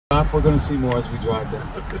stop, we're going to see more as we drive down.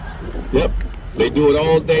 Yep, they do it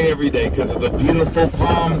all day, every day, because of the beautiful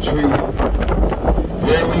palm tree.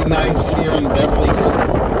 Very nice here in Beverly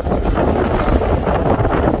Hills.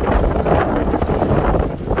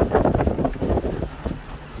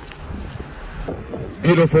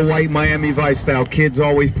 Beautiful white Miami Vice style. Kids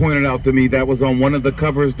always pointed out to me that was on one of the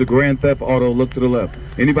covers, the Grand Theft Auto. Look to the left.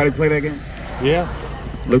 Anybody play that game? Yeah.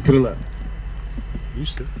 Look to the left.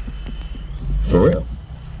 Used to. For real.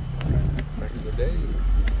 Back in the day.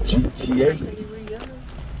 GTA.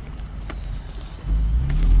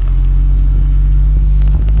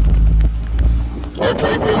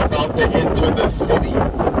 Okay, we're about to enter the city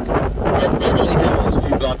of Beverly Hills, a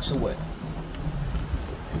few blocks away.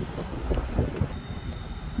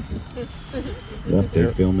 Yep,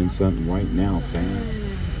 they're filming something right now,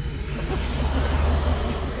 fans.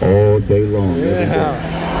 All day long.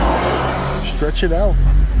 Yeah. Stretch it out.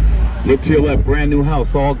 Look to your left, brand new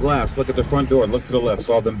house, all glass. Look at the front door. Look to the left.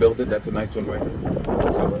 Saw them build it. That's a nice one right there.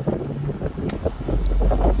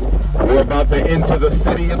 We're about to enter the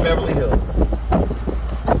city of Beverly Hills.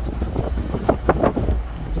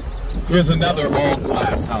 Here's another all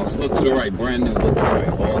glass house. Look to the right, brand new. Look to the right,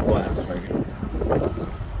 all glass right here.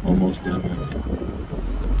 Almost done.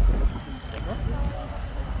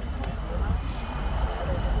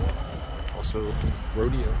 Also,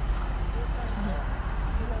 Rodeo.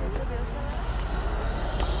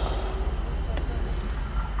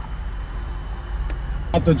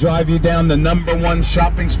 About to drive you down the #1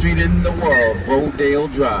 shopping street in the world, Rodeo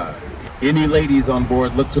Drive. Any ladies on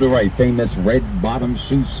board, look to the right, famous red bottom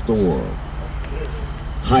shoe store.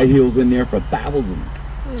 High heels in there for thousands.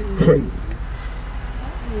 Crazy.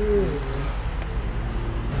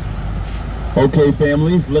 Okay,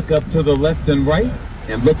 families, look up to the left and right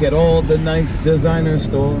and look at all the nice designer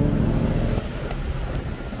stores.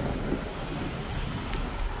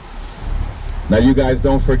 Now you guys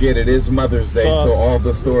don't forget, it is Mother's Day, so all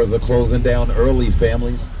the stores are closing down early,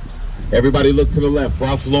 families. Everybody look to the left.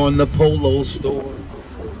 Ralph Lauren, the Polo store.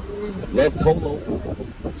 Love Polo.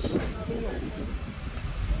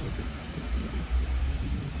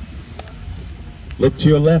 Look to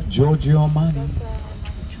your left, Giorgio Armani.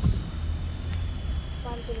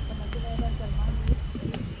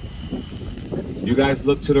 You guys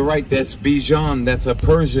look to the right, that's Bijan. That's a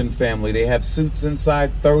Persian family. They have suits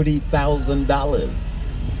inside, $30,000.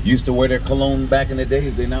 Used to wear their cologne back in the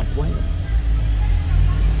days. They're not playing.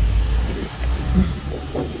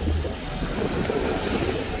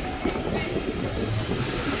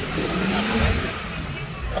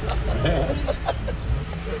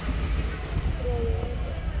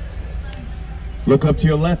 Look up to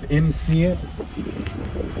your left, MC.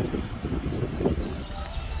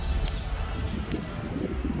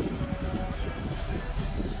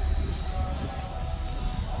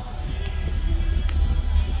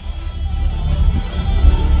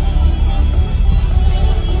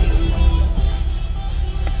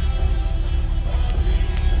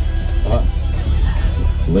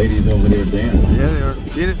 Ladies over there dancing. Yeah, they are.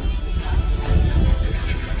 Get it.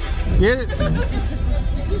 Get it.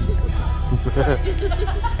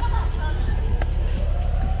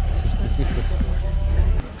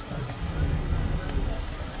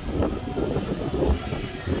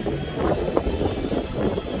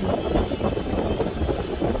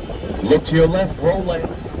 Look to your left,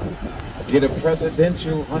 Rolex. Get a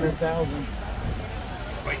presidential 100,000.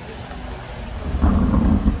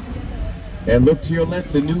 And look to your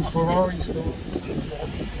left, the new Ferrari store.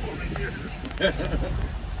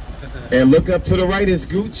 And look up to the right, it's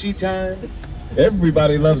Gucci time.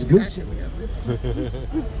 Everybody loves Gucci.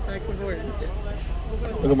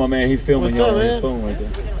 Look at my man, he's filming y'all on his phone right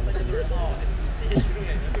there.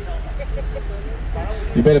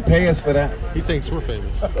 You better pay us for that. He thinks we're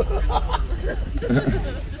famous.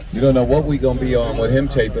 You don't know what we gonna be on with him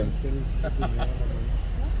taping.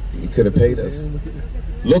 He could have paid us.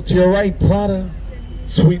 Look to your right, Prada.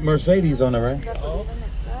 Sweet Mercedes on the right.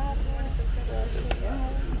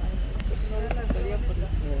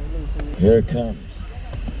 Here it comes.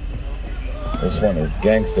 This one is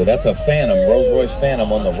gangster. That's a Phantom, Rolls-Royce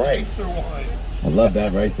Phantom on the right. I love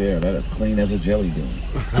that right there. That is clean as a jelly bean.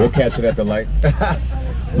 We'll catch it at the light.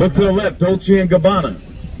 Look to the left, Dolce & Gabbana.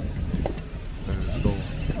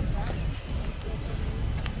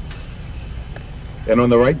 And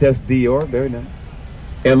on the right, that's Dior. Very nice.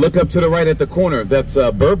 And look up to the right at the corner. That's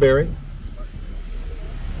Burberry.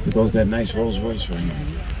 There goes that nice Rolls Royce right now.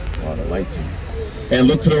 Oh, the lights on. And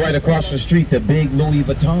look to the right across the street, the big Louis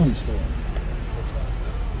Vuitton store.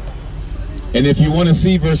 And if you want to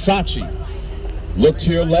see Versace, look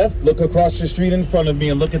to your left, look across the street in front of me,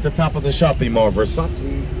 and look at the top of the shopping mall.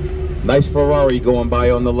 Versace. Nice Ferrari going by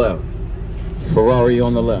on the left. Ferrari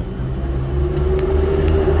on the left.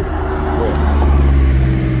 Where?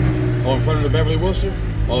 Oh, in front of the Beverly Wilshire?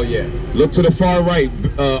 Oh, yeah. Look to the far right.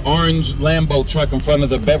 Orange Lambo truck in front of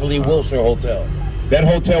the Beverly Wilshire Hotel. That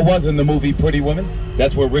hotel was in the movie Pretty Woman.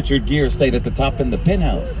 That's where Richard Gere stayed at the top in the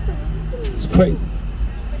penthouse. It's crazy.